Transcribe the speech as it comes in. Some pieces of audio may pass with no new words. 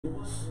Hey,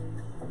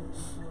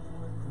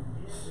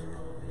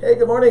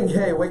 good morning.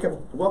 Hey,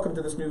 welcome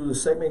to this new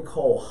segment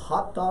called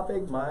Hot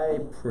Topic, my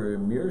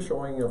premiere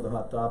showing of the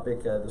Hot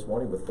Topic this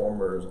morning with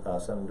former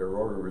Senator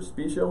Rory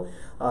Respicio.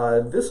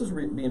 This is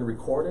being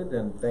recorded,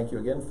 and thank you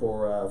again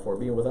for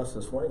being with us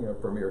this morning, our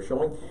premiere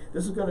showing.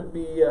 This is going to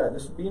be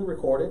this is being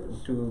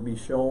recorded to be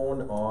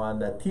shown on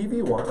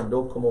TV1 on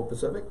Docomo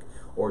Pacific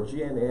or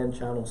GNN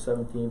Channel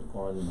 17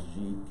 on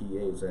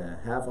GTA. It's a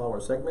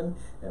half-hour segment,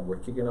 and we're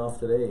kicking off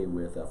today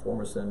with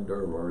former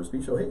Senator Rory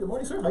Respicio. Hey, good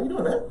morning, sir. How you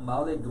doing, man?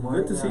 Molly, good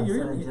morning. Good to see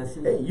you.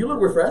 Jesse. Hey, you look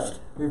refreshed.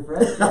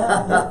 Refreshed,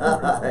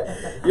 yeah.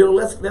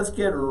 Let's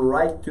get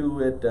right to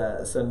it,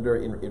 Senator.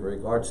 In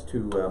regards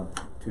to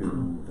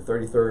the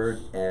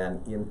 33rd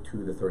and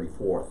into the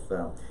 34th.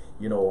 A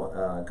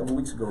couple of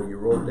weeks ago, you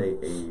wrote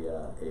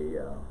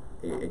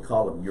a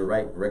column. You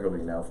write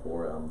regularly now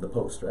for the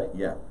Post, right?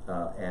 Yeah,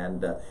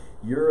 and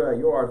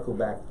your article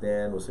back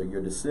then was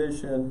your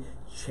decision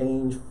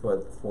changed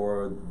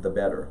for the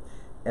better.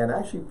 And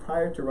actually,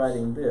 prior to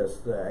writing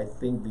this, I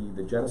think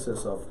the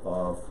genesis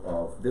of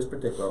this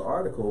particular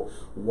article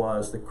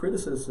was the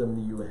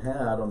criticism you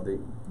had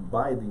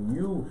by the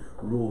new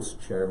Rules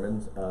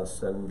Chairman,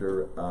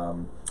 Senator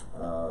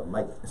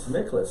Mike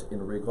Nicholas,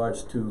 in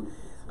regards to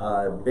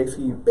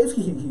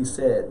basically he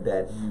said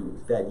that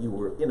you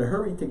were in a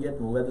hurry to get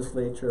in the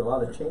legislature, a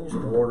lot of change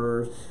in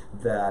orders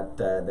that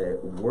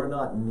were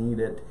not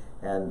needed.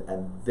 And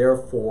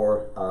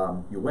therefore,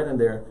 you went in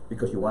there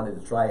because you wanted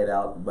to try it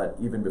out, but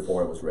even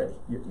before it was ready.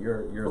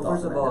 Your well,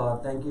 thoughts first on of all,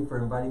 thank you for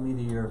inviting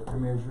me to your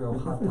premiere show,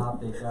 Hot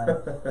Topic.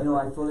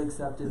 I fully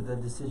accepted the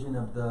decision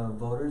of the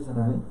voters, and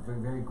I'm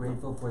very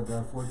grateful for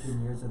the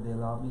 14 years that they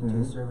allowed me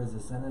to serve as a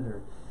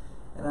senator.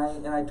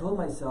 And I told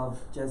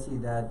myself, Jesse,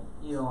 that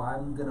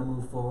I'm going to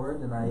move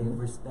forward, and I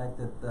respect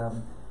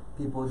that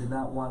people did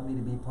not want me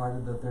to be part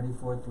of the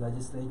 34th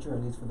legislature,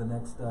 at least for the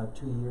next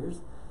 2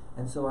 years.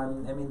 And so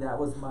that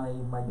was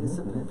my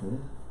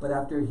discipline. But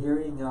after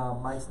hearing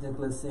Mike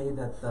Nicholas say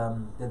that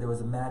there was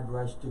a mad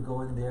rush to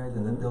go in there,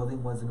 that the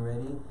building wasn't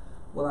ready,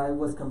 well, I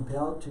was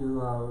compelled to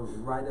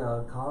write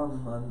a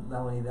column on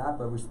not only that,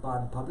 but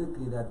respond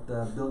publicly that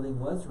the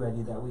building was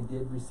ready, that we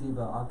did receive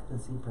an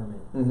occupancy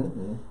permit,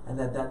 and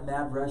that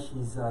mad rush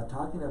he's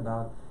talking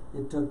about.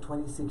 It took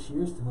 26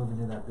 years to move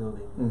into that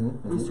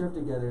building. We served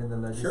together in the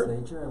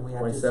legislature, and we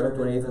had to serve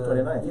in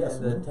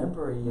the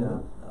temporary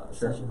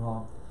session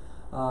hall.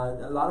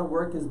 A lot of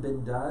work has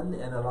been done,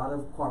 and a lot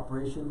of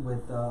cooperation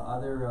with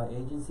other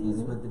agencies,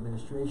 with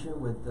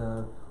administration, with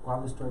the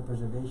Guam Historic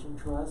Preservation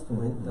Trust,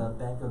 with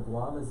Bank of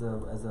Guam as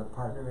a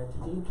partner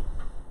entity.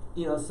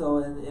 So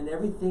in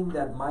everything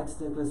that Mike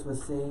Nicholas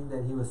was saying,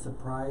 that he was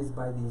surprised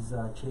by these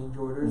change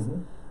orders.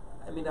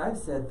 I've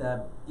said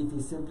that if he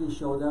simply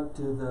showed up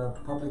to the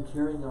public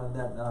hearing on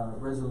that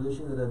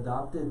resolution that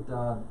adopted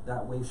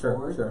that way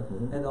forward,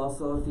 and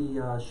also if he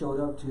showed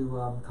up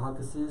to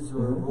caucuses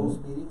or rules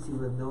meetings, he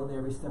would have known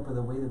every step of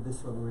the way that this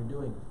is what we were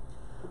doing.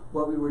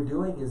 What we were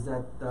doing is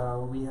that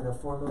we had a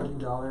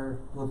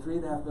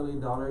 $3.5 million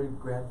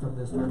grant from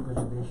the Historic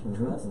Preservation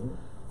Trust,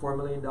 $4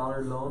 million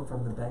loan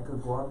from the Bank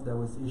of Guam that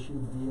was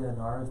issued via an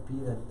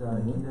RFP that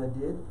Kita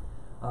did,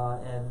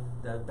 and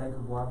the Bank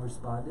of Guam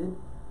responded.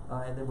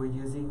 And then we're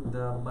using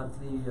the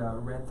monthly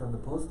rent from the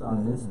post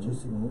office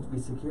we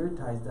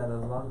securitized that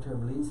as a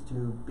long-term lease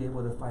to be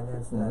able to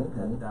finance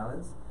that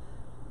balance.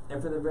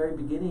 And from the very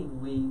beginning,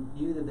 we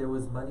knew that there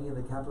was money in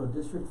the Capital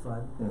District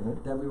Fund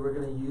that we were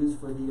going to use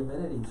for the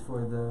amenities,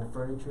 for the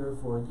furniture,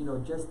 for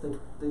just the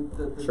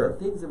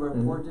things that were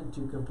important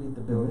to complete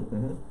the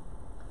building.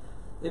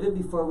 Even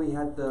before we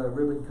had the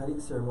ribbon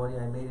cutting ceremony,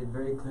 I made it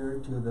very clear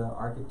to the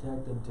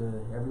architect and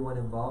to everyone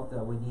involved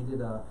that we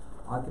needed a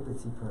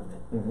occupancy permit,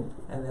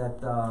 and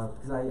that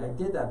because I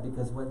did that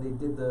because when they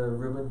did the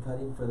ribbon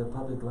cutting for the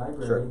public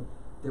library,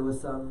 there was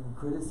some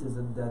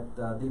criticism that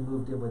they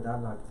moved in without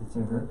an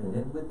occupancy permit.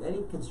 And with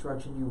any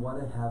construction, you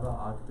want to have an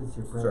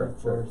occupancy permit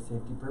for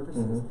safety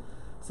purposes.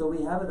 So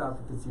we have an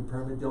occupancy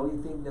permit. The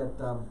only thing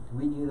that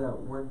we knew that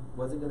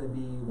wasn't going to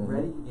be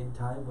ready in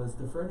time was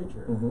the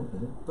furniture.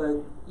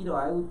 But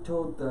I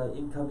told the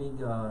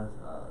incoming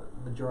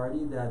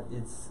majority that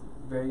it's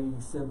very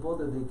simple,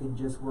 that they can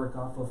just work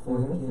off of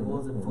folding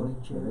tables and folding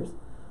chairs.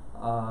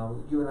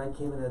 You and I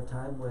came in at a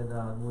time when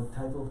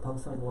Typhoon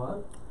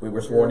Pangsangwa. We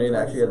were sworn in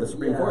actually at the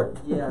Supreme Court.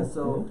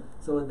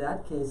 So in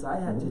that case,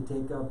 I had to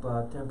take up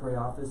a temporary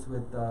office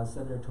with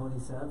Senator Tony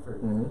Sanford.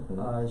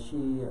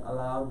 She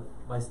allowed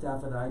my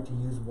staff and I to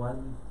use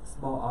one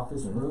small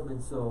office room,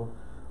 and so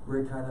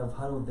we're kind of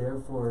huddled there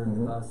for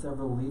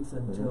several weeks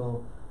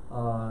until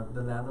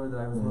the landlord that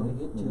I was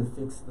moving into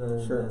fixed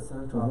the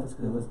senator office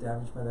because it was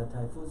damaged by that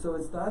typhoon. So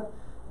it's not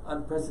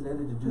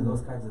unprecedented to do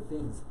those kinds of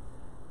things.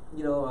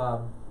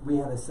 We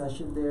had a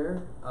session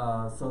there,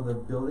 so the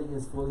building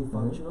is fully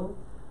functional.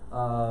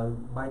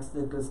 Mike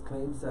Nicholas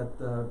claims that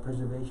the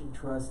Preservation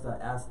Trust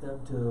asked them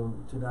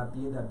to not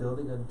be in that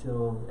building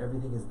until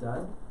everything is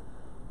done.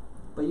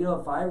 But you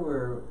know, if I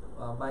were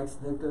Mike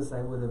Nicholas,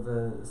 I would have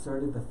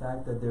asserted the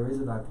fact that there is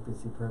an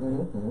occupancy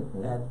permit.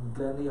 And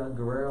Glenn Leon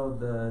Guerrero,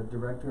 the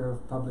Director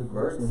of Public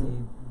Works,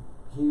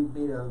 he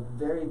made a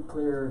very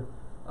clear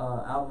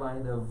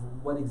outline of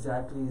what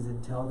exactly is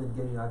entailed in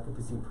getting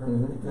occupancy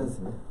permit,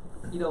 because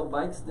you know,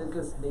 Mike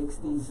Nicholas makes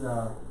these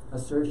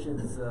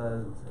assertions,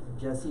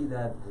 Jesse,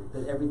 that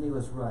everything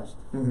was rushed,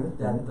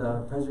 that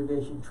the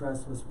Preservation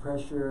Trust was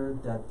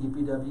pressured, that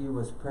DPW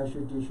was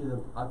pressured to issue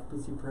the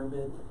occupancy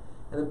permit.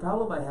 And the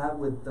problem I have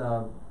with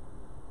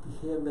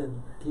him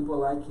and people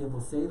like him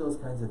will say those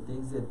kinds of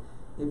things, that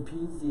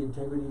impedes the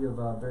integrity of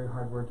very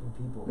hardworking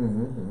people.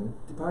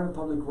 Department of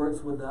Public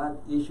Works would not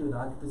issue an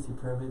occupancy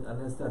permit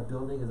unless that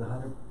building is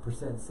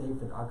 100%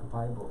 safe and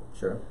occupiable.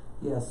 Sure.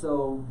 Yeah,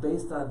 so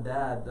based on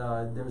that,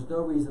 there's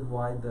no reason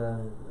why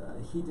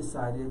he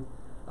decided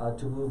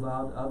to move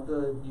out of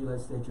the new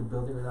legislature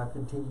building or not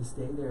continue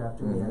staying there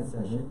after we had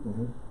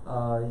session.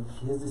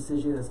 His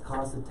decision has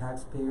cost the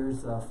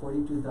taxpayers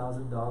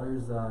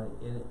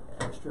 $42,000 in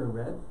extra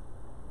rent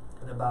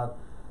and about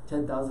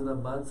 $10,000 a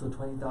month, so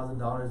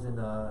 $20,000 in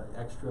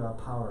extra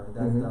power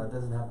that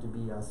doesn't have to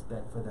be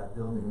spent for that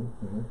building.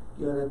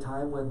 You know, at a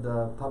time when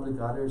the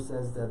public auditor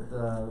says that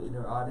in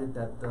their audit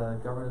that the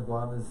government of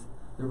Guam is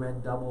the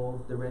rent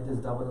has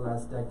doubled the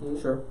last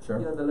decade. Sure.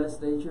 You know, the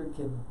legislature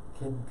can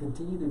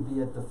continue to be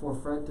at the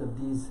forefront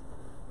of these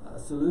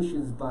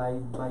solutions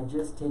by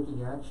just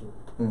taking action.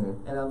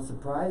 And I'm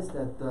surprised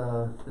that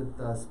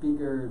the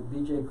Speaker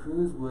B.J.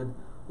 Cruz would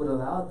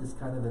allow this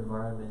kind of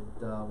environment.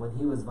 When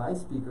he was Vice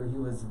Speaker, he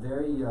was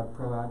very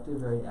proactive,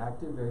 very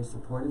active, very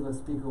supportive of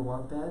Speaker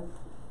Wampat.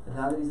 And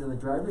now that he's in the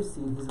driver's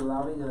seat, he's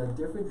allowing a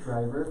different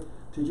driver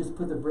to just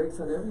put the brakes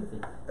on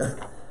everything.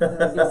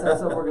 And I guess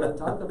that's what we're going to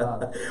talk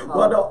about.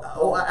 Well,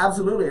 no,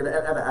 absolutely, and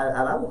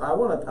I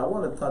want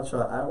to touch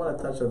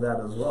on that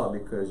as well,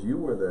 because you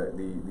were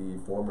the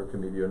former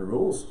Committee on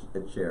Rules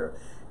chair,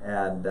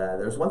 and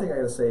there's one thing I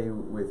got to say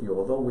with you.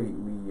 Although we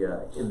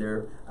in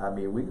there, I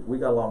mean, we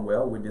got along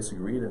well. We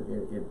disagreed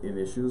in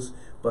issues,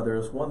 but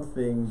there's one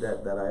thing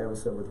that I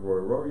always said with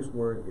Rory. Rory's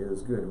word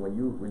is good.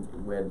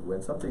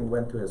 When something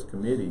went to his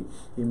committee,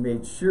 he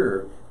made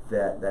sure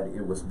that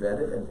it was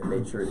vetted and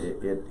made sure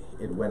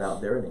it went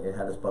out there and it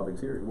had its public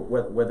hearing.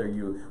 Whether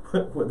you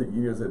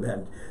use it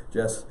and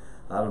just,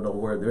 I don't know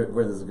where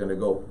this is going to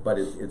go, but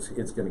it's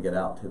going to get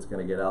out. It's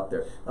going to get out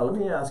there. Now let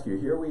me ask you.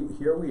 Here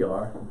we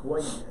are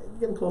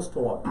getting close to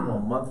a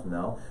month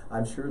now.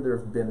 I'm sure there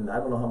have been, I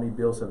don't know how many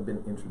bills have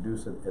been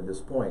introduced at this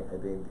point. I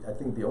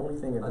think the only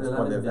thing at this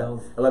point,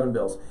 11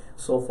 bills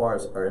so far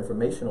are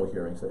informational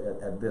hearings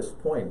at this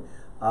point.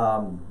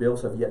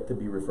 Bills have yet to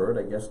be referred,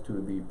 I guess, to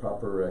the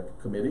proper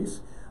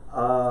committees.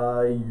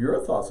 Your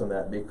thoughts on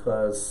that?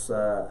 Because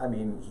I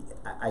mean,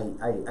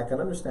 I can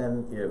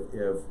understand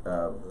if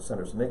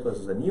Senator Nicholas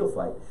is a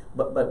neophyte,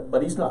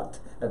 but he's not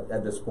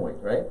at this point,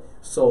 right?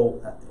 So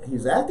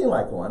he's acting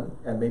like one,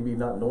 and maybe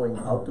not knowing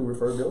how to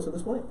refer bills at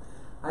this point.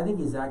 I think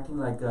he's acting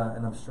like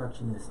an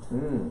obstructionist,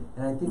 and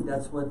I think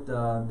that's what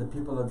the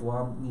people of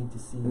Guam need to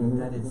see.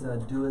 That is,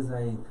 do as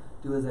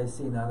I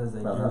say, not as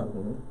I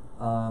do.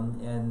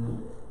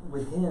 And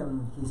with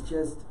him, he's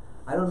just,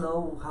 I don't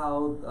know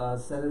how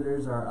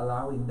senators are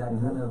allowing that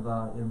kind of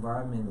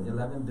environment.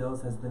 11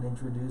 bills has been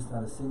introduced,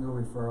 not a single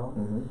referral.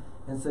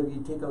 And so if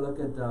you take a look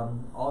at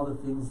all the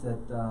things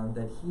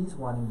that he's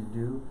wanting to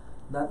do,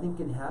 nothing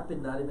can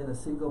happen, not even a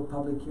single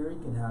public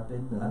hearing can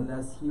happen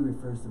unless he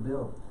refers the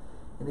bill.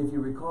 And if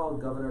you recall,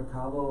 Governor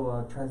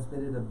Cabo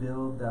transmitted a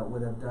bill that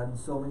would have done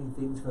so many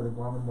things for the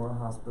Guam Memorial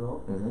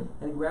Hospital.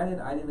 And granted,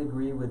 I didn't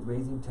agree with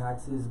raising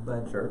taxes,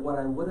 but what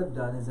I would have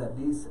done is at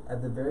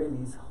the very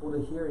least, hold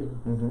a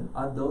hearing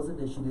on those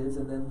initiatives,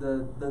 and then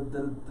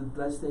the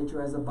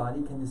legislature as a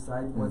body can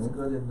decide what's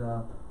good and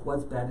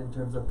what's bad in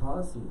terms of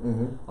policy.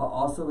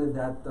 Also in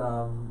that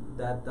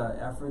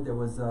effort, there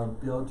was a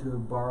bill to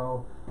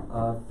borrow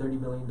 $30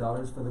 million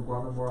for the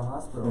Guam Memorial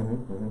Hospital.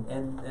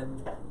 And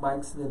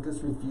Mike Nicholas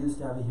refused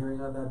to have a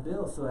hearing on that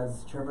bill. So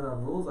as chairman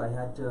on rules, I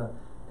had to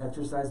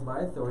exercise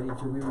my authority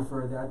to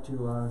re-refer that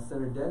to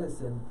Senator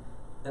Dennis. And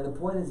the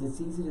point is,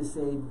 it's easy to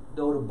say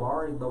no to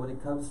borrowing, but when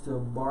it comes to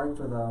borrowing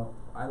for the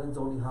island's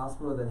only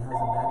hospital that has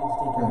a mandate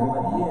to take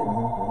everybody in,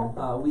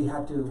 we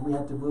had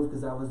to move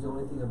because that was the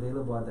only thing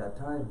available at that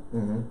time.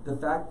 The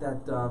fact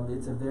that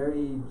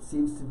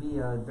seems to be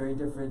a very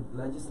different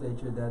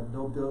legislature, that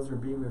no bills are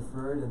being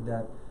referred, and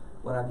that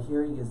what I'm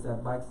hearing is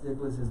that Mike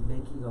Nicholas is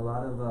making a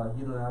lot of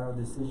unilateral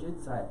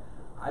decisions.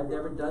 I've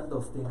never done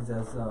those things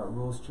as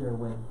rules chair.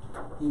 When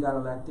he got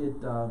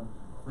elected,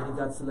 when he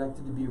got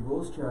selected to be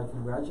rules chair, I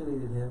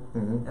congratulated him,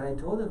 and I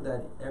told him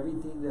that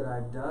everything that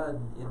I've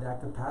done in that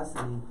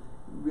capacity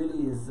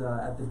really is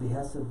at the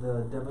behest of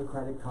the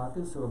Democratic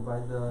caucus or by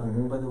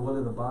the will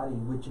of the body,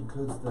 which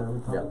includes the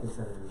Republican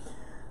senators.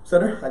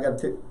 Senator, I got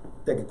to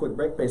take a quick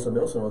break, pay some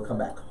bills, and we'll come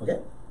back. Okay,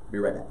 be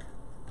right back.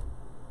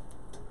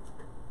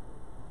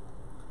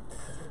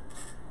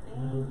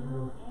 Thank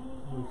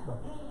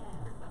you.